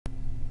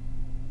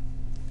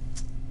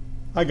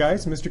Hi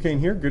guys, Mr. Kane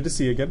here. Good to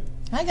see you again.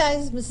 Hi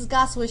guys, Mrs.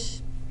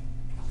 Goswish.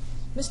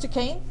 Mr.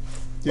 Kane?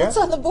 Yeah? What's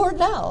on the board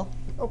now?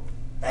 Oh,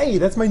 hey,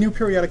 that's my new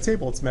periodic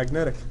table. It's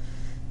magnetic.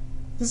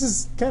 This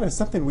is kind of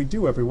something we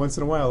do every once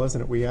in a while, isn't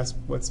it? We ask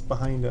what's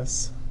behind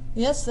us.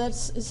 Yes,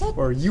 is that?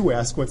 Or you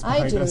ask what's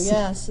behind us. I do,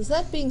 yes. Is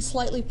that being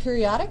slightly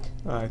periodic?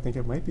 I think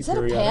it might be Is that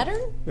periodic. a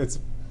pattern? It's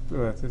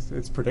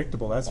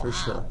predictable, that's Wow. for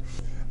sure.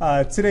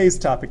 Today's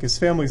topic is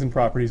families and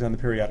properties on the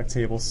periodic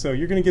table. So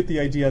you're going to get the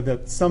idea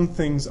that some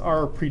things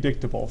are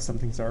predictable, some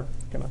things are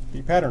going to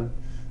be pattern.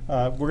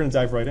 We're going to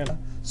dive right in.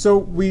 So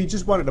we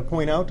just wanted to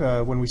point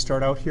out when we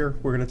start out here,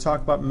 we're going to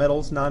talk about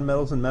metals,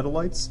 nonmetals, and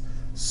metalloids.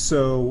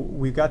 So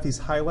we've got these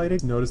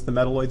highlighted. Notice the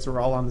metalloids are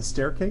all on the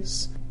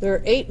staircase. There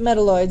are 8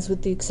 metalloids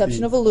with the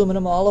exception of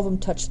aluminum. All of them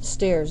touch the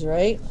stairs,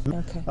 right?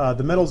 Okay.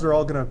 The metals are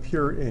all going to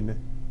appear in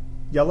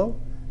yellow.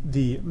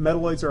 The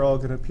metalloids are all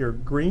going to appear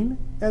green,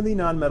 and the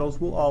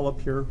nonmetals will all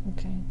appear.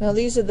 Okay. Now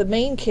these are the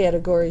main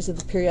categories of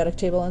the periodic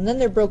table, and then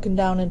they're broken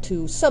down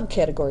into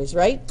subcategories,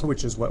 right?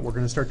 Which is what we're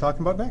going to start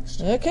talking about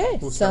next. Okay,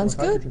 We'll start sounds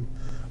with good. hydrogen.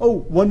 Oh,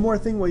 one more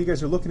thing while you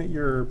guys are looking at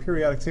your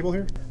periodic table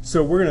here.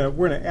 So we're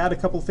gonna add a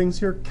couple things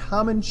here.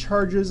 Common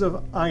charges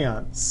of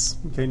ions.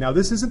 Okay, now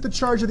this isn't the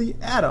charge of the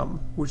atom,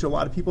 which a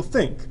lot of people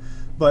think,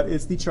 but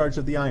it's the charge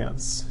of the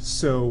ions.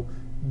 So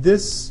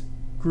this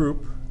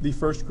group, the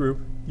first group,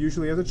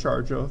 usually has a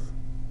charge of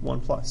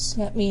 1+.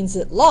 That means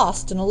it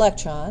lost an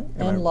electron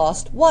and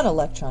lost 1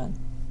 electron.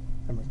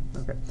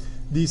 Okay.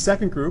 The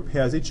second group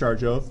has a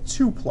charge of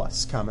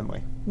 2+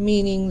 commonly.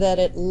 Meaning that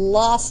it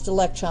lost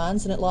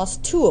electrons and it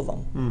lost 2 of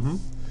them. Mm-hmm.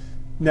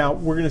 Now,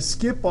 we're going to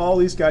skip all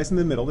these guys in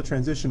the middle, the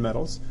transition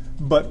metals,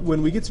 but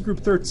when we get to group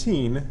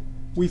 13,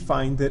 we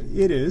find that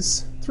it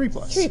is 3+.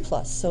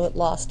 3+, so it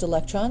lost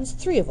electrons,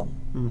 3 of them.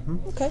 Mm-hmm.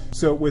 Okay.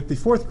 So with the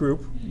fourth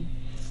group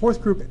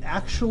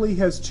actually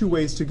has 2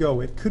 ways to go.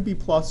 It could be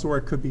plus or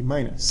it could be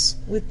minus.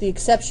 With the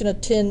exception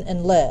of tin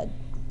and lead.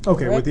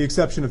 Okay, correct? with the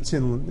exception of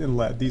tin and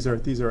lead. These are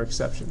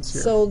exceptions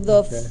here. So the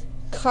Okay.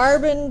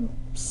 carbon,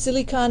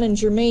 silicon, and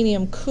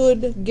germanium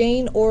could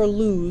gain or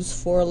lose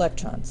 4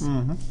 electrons.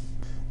 Mm-hmm.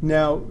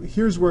 Now,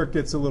 here's where it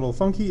gets a little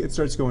funky. It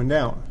starts going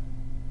down.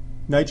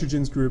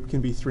 Nitrogen's group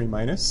can be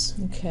 3-.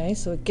 Okay,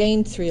 so it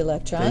gained 3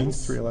 electrons.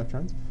 Gains 3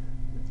 electrons.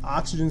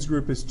 Oxygen's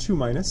group is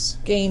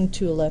 2-. Gained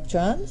 2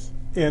 electrons.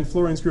 And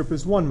fluorine's group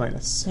is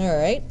 1-. All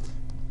right.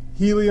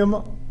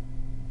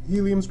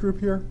 Helium's group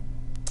here,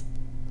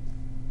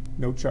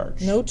 no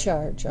charge. No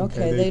charge.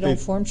 Okay, they don't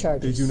form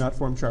charges. They do not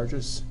form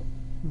charges.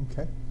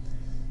 Okay.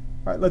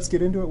 All right, let's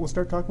get into it. We'll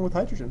start talking with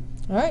hydrogen.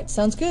 All right,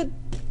 sounds good.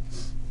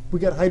 We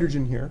got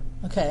hydrogen here,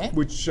 Okay.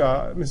 which,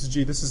 Mrs.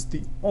 G, this is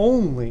the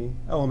only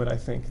element, I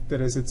think, that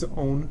is its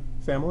own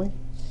family.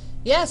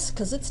 Yes,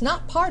 because it's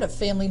not part of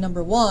family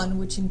number 1,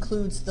 which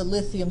includes the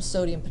lithium,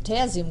 sodium,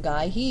 potassium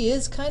guy. He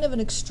is kind of an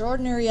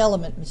extraordinary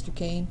element, Mr.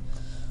 Kane.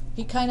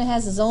 He kind of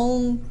has his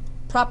own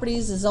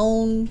properties, his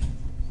own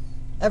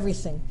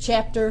everything.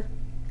 Chapter.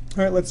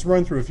 All right, let's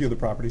run through a few of the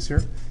properties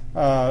here.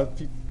 Has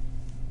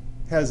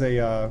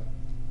a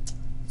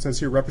it says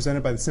here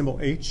represented by the symbol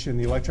H in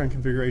the electron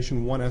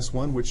configuration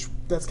 1s1, which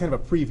that's kind of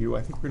a preview.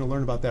 I think we're going to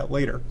learn about that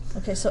later.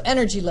 Okay, so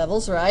energy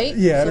levels, right?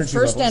 Yeah, so energy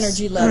first levels.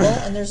 energy level,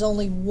 and there's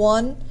only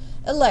 1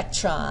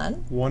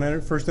 electron.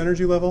 First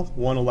energy level,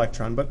 1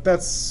 electron, but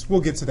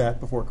we'll get to that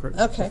before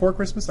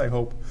Christmas, I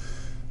hope.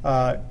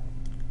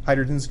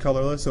 Hydrogen's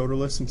colorless,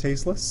 odorless, and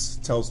tasteless.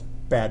 Tells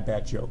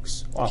bad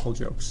jokes, awful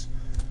jokes.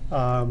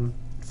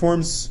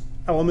 Forms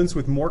elements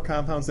with more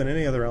compounds than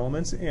any other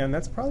elements, and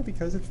that's probably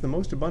because it's the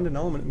most abundant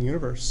element in the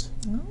universe.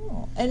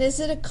 Oh, and is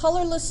it a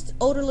colorless,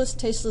 odorless,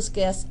 tasteless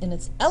gas in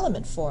its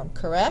element form,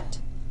 correct?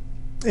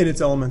 In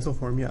its elemental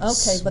form,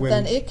 yes. Okay, but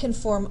then it can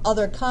form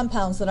other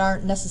compounds that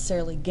aren't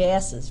necessarily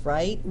gases,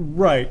 right?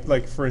 Right,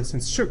 like for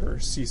instance sugar,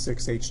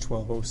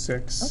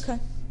 C6H12O6. Okay.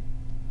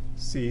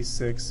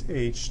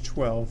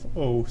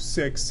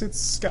 C6H12O6.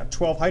 It's got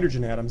 12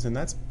 hydrogen atoms, and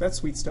that's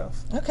sweet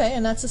stuff. Okay,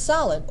 and that's a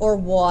solid. Or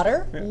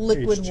water, Yeah,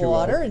 liquid H2O.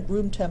 water at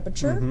room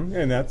temperature. Mm-hmm.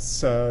 And that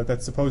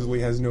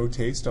supposedly has no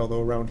taste,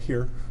 although around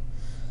here,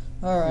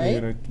 All right. you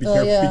know, be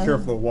yeah.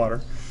 careful of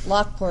water.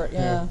 Lockport,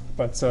 yeah.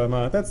 But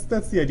that's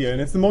the idea,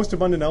 and it's the most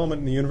abundant element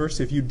in the universe.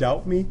 If you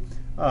doubt me,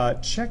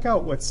 check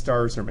out what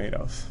stars are made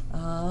of.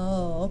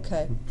 Oh,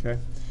 okay. Okay.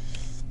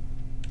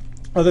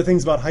 Other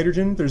things about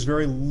hydrogen, there's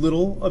very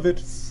little of it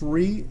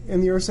free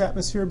in the Earth's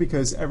atmosphere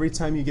because every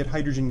time you get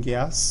hydrogen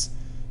gas,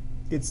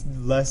 it's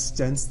less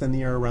dense than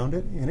the air around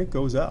it, and it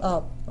goes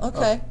up.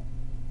 Okay. Up.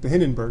 The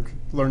Hindenburg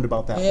learned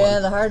about that one. Yeah,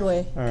 the hard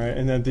way. All right,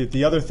 and then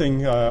the other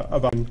thing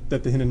about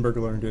that the Hindenburg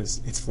learned is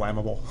it's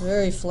flammable.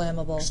 Very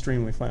flammable.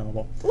 Extremely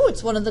flammable. Ooh,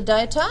 it's one of the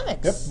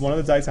diatomics. Yep, one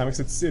of the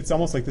diatomics. It's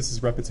almost like this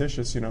is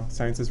repetitious, you know.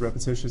 Science is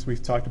repetitious.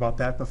 We've talked about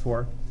that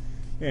before.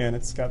 And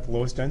it's got the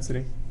lowest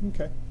density.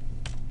 Okay.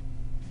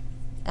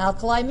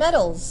 Alkali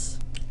metals.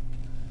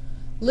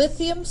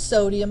 Lithium,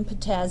 sodium,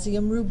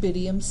 potassium,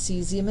 rubidium,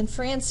 cesium, and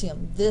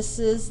francium. This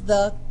is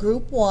the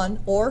group 1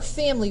 or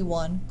family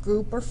 1,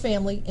 group or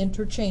family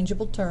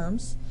interchangeable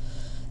terms.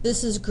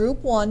 This is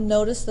group 1.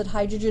 Notice that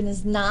hydrogen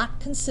is not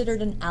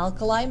considered an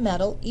alkali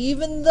metal,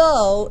 even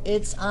though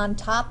it's on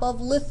top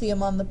of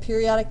lithium on the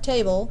periodic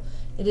table.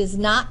 It is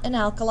not an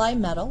alkali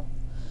metal.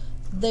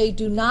 They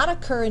do not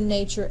occur in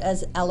nature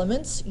as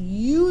elements.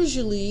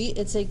 Usually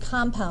it's a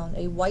compound,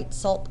 a white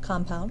salt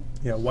compound.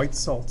 Yeah, white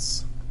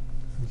salts.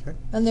 Okay.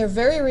 And they're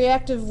very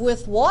reactive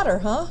with water,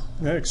 huh?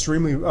 Yeah,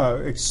 extremely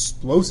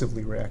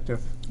explosively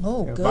reactive.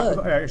 Oh, Yeah, good.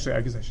 Actually,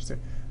 I guess I should say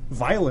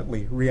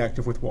violently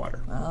reactive with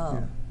water. Oh.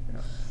 Yeah,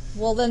 yeah.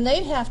 Well, then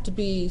they'd have to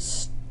be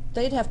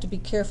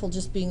careful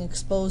just being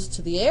exposed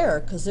to the air,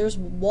 because there's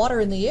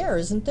water in the air,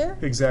 isn't there?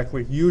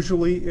 Exactly.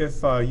 Usually,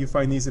 if you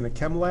find these in a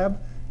chem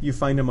lab, you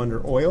find them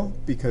under oil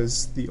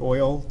because the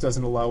oil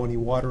doesn't allow any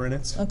water in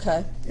it.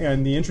 Okay.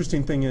 And the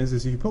interesting thing is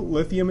if you put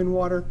lithium in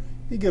water,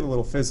 you get a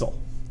little fizzle.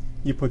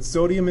 You put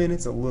sodium in,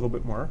 it's a little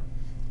bit more.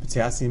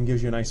 Potassium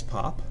gives you a nice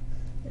pop.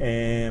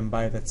 And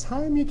by the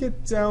time you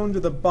get down to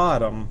the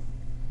bottom,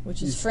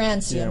 Which is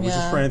francium, which is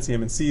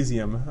francium and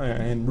cesium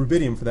and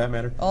rubidium for that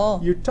matter,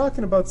 you're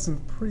talking about some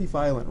pretty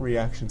violent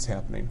reactions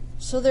happening.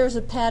 So there's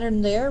a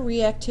pattern there.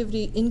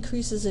 Reactivity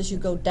increases as you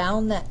go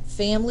down that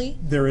family.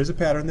 There is a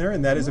pattern there,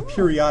 and that is a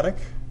periodic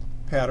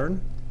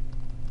pattern.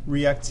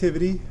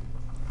 Reactivity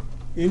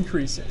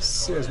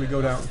increases as we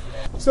go down.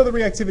 So the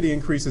reactivity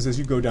increases as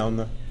you go down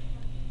the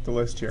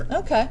list here.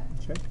 Okay.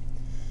 Okay.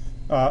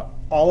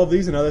 All of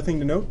these, another thing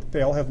to note,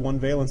 they all have one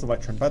valence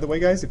electron. By the way,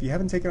 guys, if you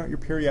haven't taken out your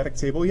periodic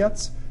table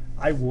yet,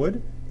 I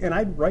would, and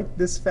I'd write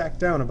this fact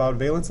down about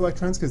valence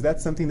electrons because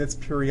that's something that's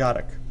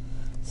periodic.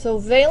 So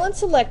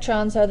valence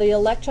electrons are the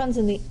electrons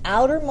in the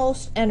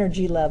outermost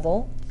energy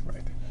level,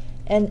 Right.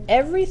 and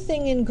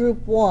everything in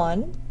group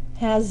 1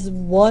 has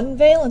one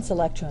valence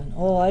electron.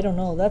 Oh, I don't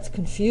know. That's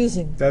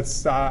confusing.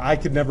 That's I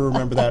could never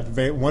remember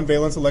that. One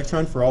valence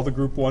electron for all the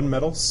group 1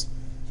 metals.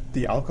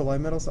 The alkali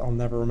metals, I'll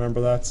never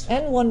remember that.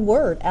 And one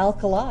word,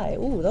 alkali.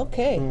 Ooh,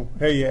 okay. Oh,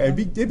 hey, yeah,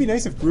 it'd be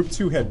nice if group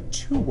 2 had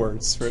 2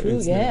 words for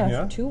its name.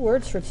 Yeah, 2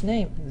 words for its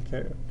name.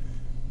 Okay.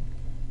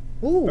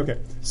 Ooh. Okay.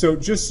 So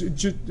just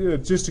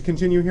to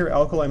continue here,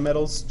 alkali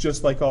metals,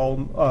 just like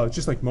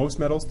most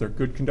metals, they're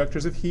good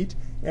conductors of heat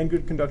and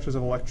good conductors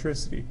of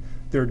electricity.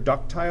 They're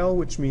ductile,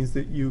 which means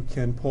that you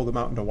can pull them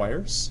out into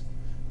wires.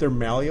 They're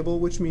malleable,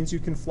 which means you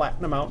can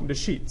flatten them out into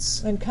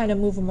sheets. And kind of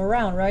move them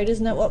around, right?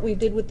 Isn't that what we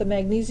did with the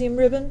magnesium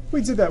ribbon?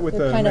 We did that with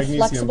They're the kind of magnesium.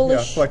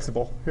 flexible-ish? Yeah,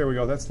 flexible. Here we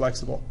go. That's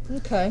flexible.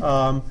 Okay.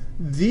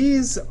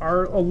 These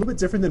are a little bit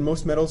different than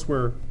most metals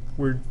we're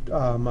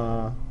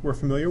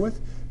familiar with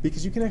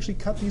because you can actually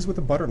cut these with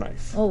a butter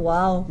knife. Oh,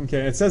 wow.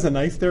 Okay, it says a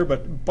knife there,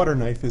 but butter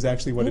knife is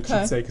actually what it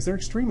should say because they're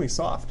extremely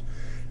soft.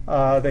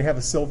 They have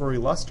a silvery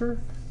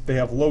luster. They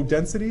have low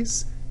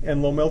densities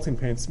and low melting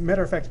points.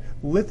 Matter of fact,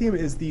 lithium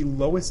is the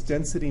lowest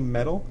density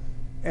metal,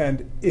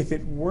 and if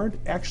it weren't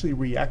actually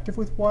reactive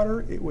with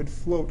water, it would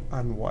float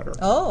on water.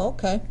 Oh,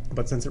 okay.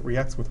 But since it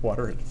reacts with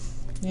water, it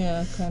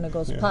kind of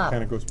goes pop.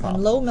 kind of goes pop.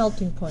 And low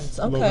melting points.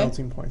 Okay. Low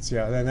melting points,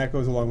 yeah, and that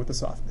goes along with the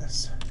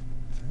softness.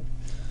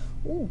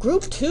 Ooh,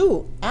 group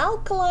 2,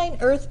 alkaline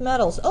earth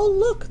metals. Oh,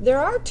 look, there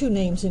are 2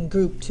 names in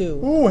group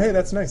 2. Oh, hey,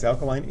 that's nice,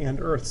 alkaline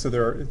and earth. So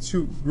there are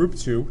group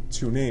 2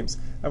 names.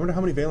 I wonder how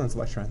many valence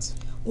electrons.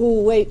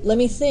 Ooh, wait, let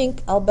me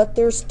think. I'll bet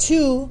there's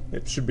 2.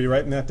 It should be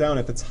writing that down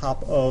at the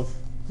top of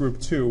group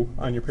 2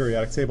 on your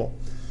periodic table.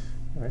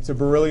 All right, so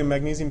beryllium,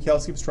 magnesium,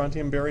 calcium,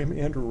 strontium, barium,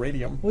 and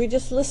radium. We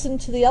just listened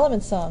to the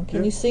element song.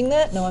 Can you sing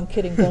that? No, I'm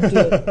kidding. Don't do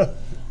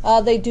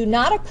it. They do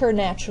not occur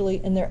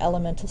naturally in their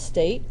elemental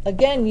state.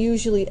 Again,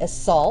 usually as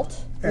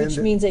salt, which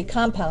means a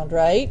compound,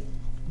 right?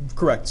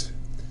 Correct.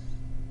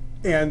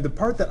 And the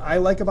part that I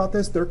like about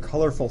this, they're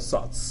colorful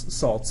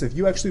salts. If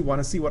you actually want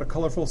to see what a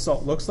colorful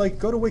salt looks like,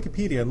 go to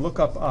Wikipedia and look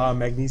up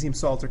magnesium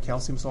salts or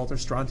calcium salt or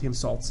strontium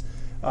salts.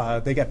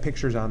 They got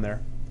pictures on there.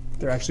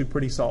 They're actually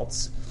pretty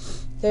salts.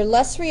 They're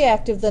less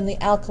reactive than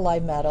the alkali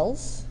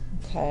metals.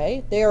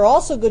 Okay. They are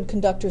also good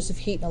conductors of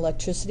heat and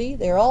electricity.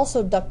 They are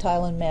also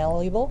ductile and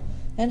malleable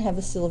and have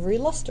a silvery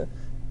luster.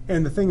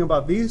 And the thing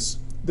about these,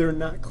 they're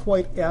not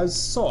quite as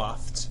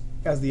soft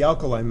as the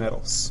alkali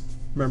metals.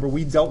 Remember,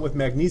 we dealt with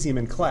magnesium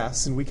in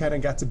class, and we kind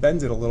of got to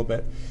bend it a little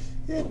bit.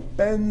 It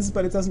bends,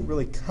 but it doesn't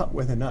really cut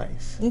with a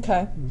knife.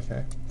 Okay.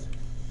 Okay.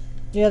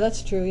 Yeah,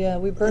 that's true. Yeah,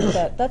 we burnt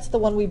that. That's the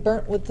one we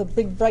burnt with the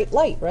big bright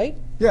light, right?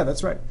 Yeah,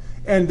 that's right.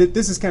 And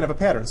this is kind of a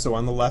pattern. So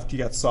on the left, you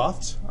got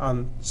soft.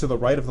 To the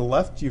right of the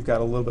left, you've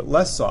got a little bit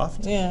less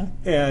soft. Yeah.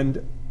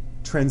 And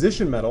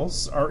transition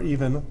metals are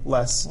even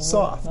less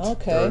soft.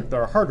 Okay.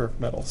 They're harder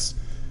metals.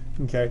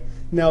 Okay.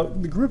 Now,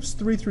 the groups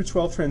 3 through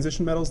 12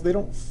 transition metals, they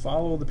don't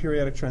follow the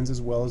periodic trends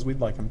as well as we'd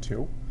like them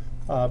to,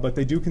 but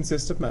they do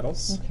consist of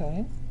metals.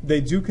 Okay. They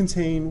do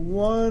contain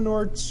 1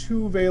 or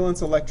 2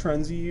 valence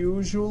electrons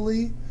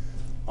usually,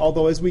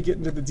 although as we get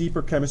into the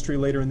deeper chemistry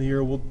later in the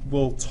year,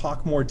 we'll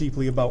talk more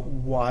deeply about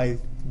why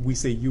we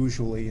say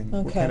usually, and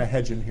we're kind of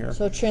hedging here.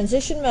 So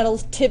transition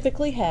metals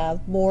typically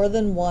have more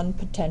than one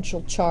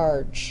potential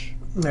charge.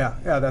 Yeah,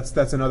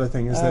 that's another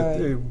thing is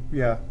that,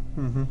 yeah.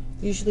 Mm-hmm.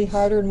 Usually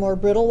harder and more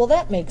brittle. Well,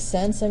 that makes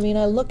sense. I mean,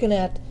 I'm looking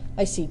at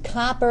I see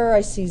copper,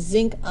 I see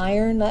zinc,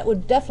 iron. That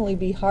would definitely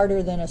be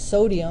harder than a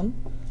sodium.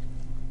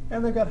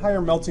 And they've got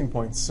higher melting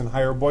points and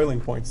higher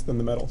boiling points than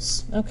the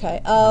metals.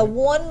 Okay.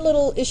 One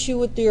little issue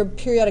with your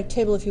periodic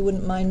table, if you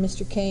wouldn't mind,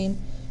 Mr. Kane.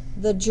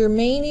 The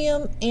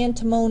germanium,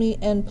 antimony,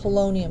 and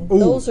polonium. Ooh.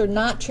 Those are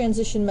not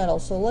transition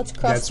metals, so let's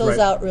cross That's those right.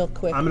 out real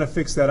quick. I'm going to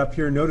fix that up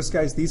here. Notice,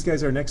 guys, these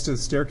guys are next to the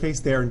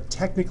staircase. They are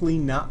technically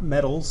not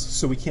metals,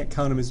 so we can't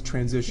count them as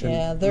transition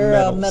Yeah,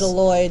 they're metals.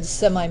 metalloids,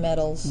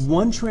 semi-metals.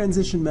 One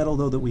transition metal,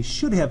 though, that we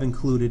should have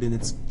included, and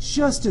it's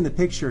just in the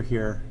picture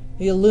here,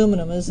 The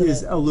aluminum, isn't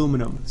is it?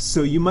 aluminum.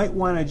 So you might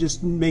want to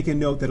just make a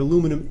note that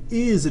aluminum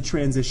is a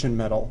transition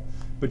metal,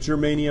 but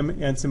germanium,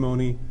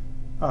 antimony,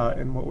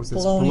 and what was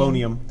this?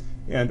 Polonium.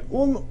 And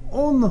Well,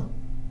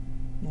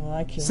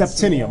 I can't see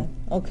septinium.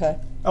 that. Okay.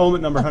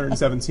 Element number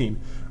 117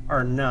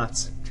 are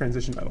not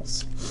transition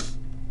metals.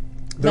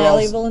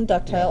 Malleable and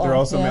ductile. They're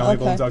also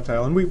malleable and okay.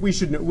 ductile, and we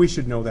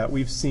should know that.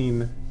 We've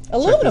seen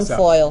Aluminum check this out.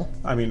 foil.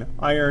 I mean,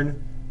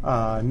 iron,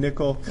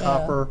 nickel,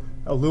 copper,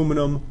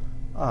 aluminum,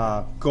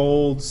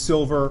 gold,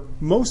 silver.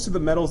 Most of the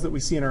metals that we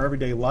see in our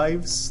everyday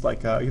lives,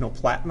 like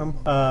platinum.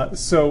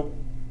 So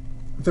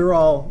they're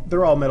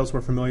all metals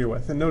we're familiar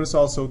with. And notice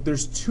also,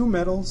 there's two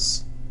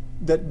metals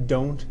that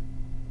don't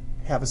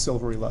have a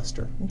silvery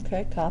luster.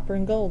 Okay, copper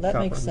and gold. That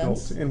Copper makes and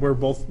sense. gold. And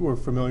we're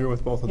familiar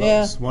with both of Yeah.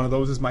 those. One of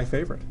those is my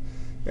favorite,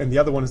 and the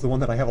other one is the one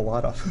that I have a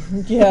lot of.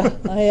 Yeah,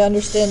 I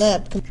understand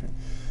that.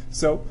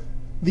 So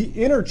the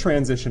inner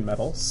transition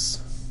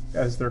metals,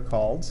 as they're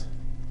called,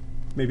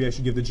 maybe I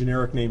should give the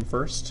generic name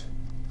first.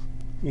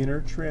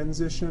 Inner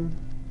transition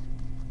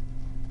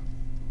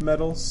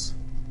metals.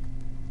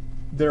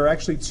 There are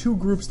actually two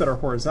groups that are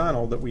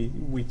horizontal that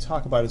we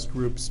talk about as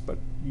groups, but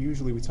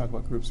usually we talk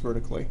about groups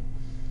vertically.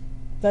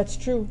 That's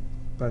true.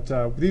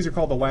 But these are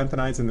called the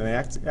lanthanides and the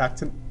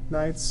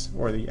actinides,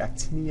 or the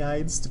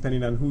actinides,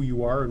 depending on who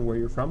you are and where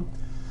you're from.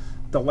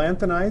 The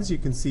lanthanides, you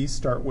can see,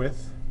 start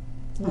with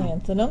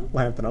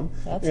Lanthanum.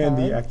 That's and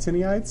the hard.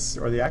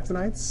 actinides, or the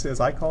actinides, as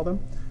I call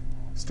them,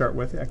 start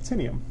with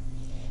actinium.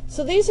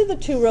 So these are the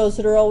two rows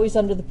that are always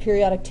under the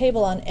periodic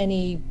table on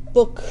any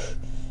book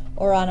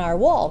or on our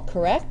wall,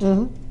 correct?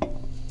 Mm-hmm.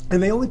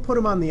 And they only put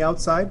them on the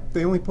outside.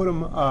 They only put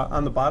them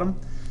on the bottom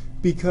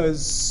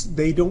because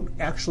they don't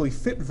actually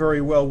fit very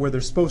well where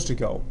they're supposed to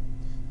go.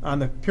 On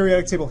the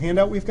periodic table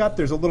handout we've got,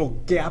 there's a little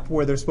gap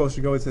where they're supposed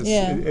to go. It says,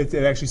 Yeah. it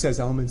actually says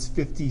elements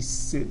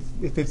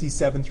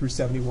 57 through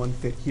 71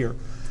 fit here.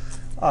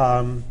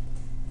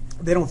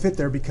 They don't fit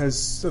there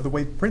because of the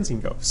way printing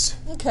goes.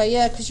 Okay,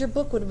 yeah, because your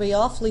book would be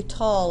awfully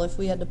tall if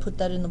we had to put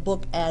that in the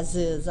book as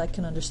is. I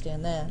can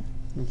understand that.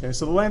 Okay,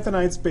 so the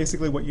lanthanides,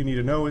 basically what you need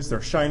to know is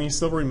they're shiny,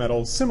 silvery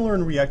metals, similar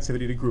in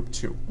reactivity to group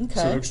 2. Okay.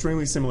 So they're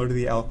extremely similar to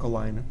the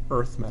alkaline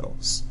earth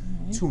metals.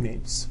 Right. Two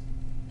names.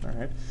 All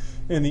right.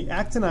 And the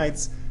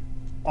actinides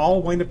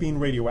all wind up being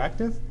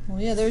radioactive.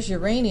 Well, yeah, there's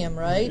uranium,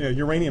 right? Yeah,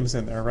 uranium's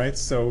in there, right?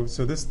 So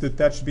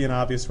that should be an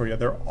obvious for you.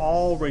 They're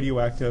all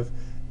radioactive.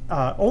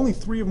 Only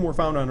 3 of them were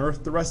found on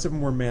Earth. The rest of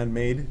them were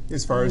man-made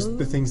as far as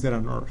the things that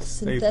on Earth.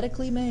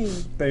 Synthetically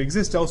made. They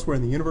exist elsewhere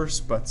in the universe,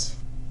 but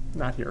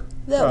not here.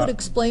 That would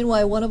explain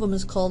why one of them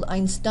is called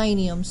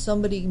Einsteinium.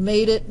 Somebody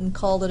made it and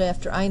called it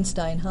after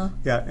Einstein, huh?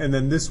 Yeah, and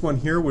then this one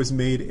here was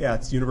made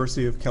at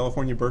University of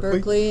California, Berkeley.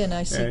 Berkeley, and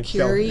I see and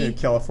Curie. and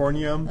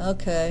Californium.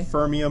 Okay.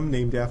 Fermium,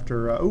 named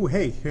after,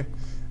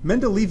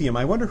 Mendelevium.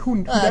 I wonder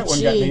who that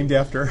one got gee. named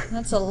after.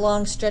 That's a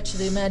long stretch of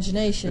the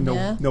imagination,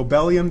 yeah?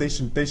 Nobelium.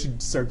 They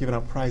should start giving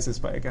out prizes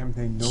by a guy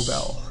named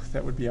Nobel.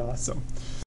 That would be awesome.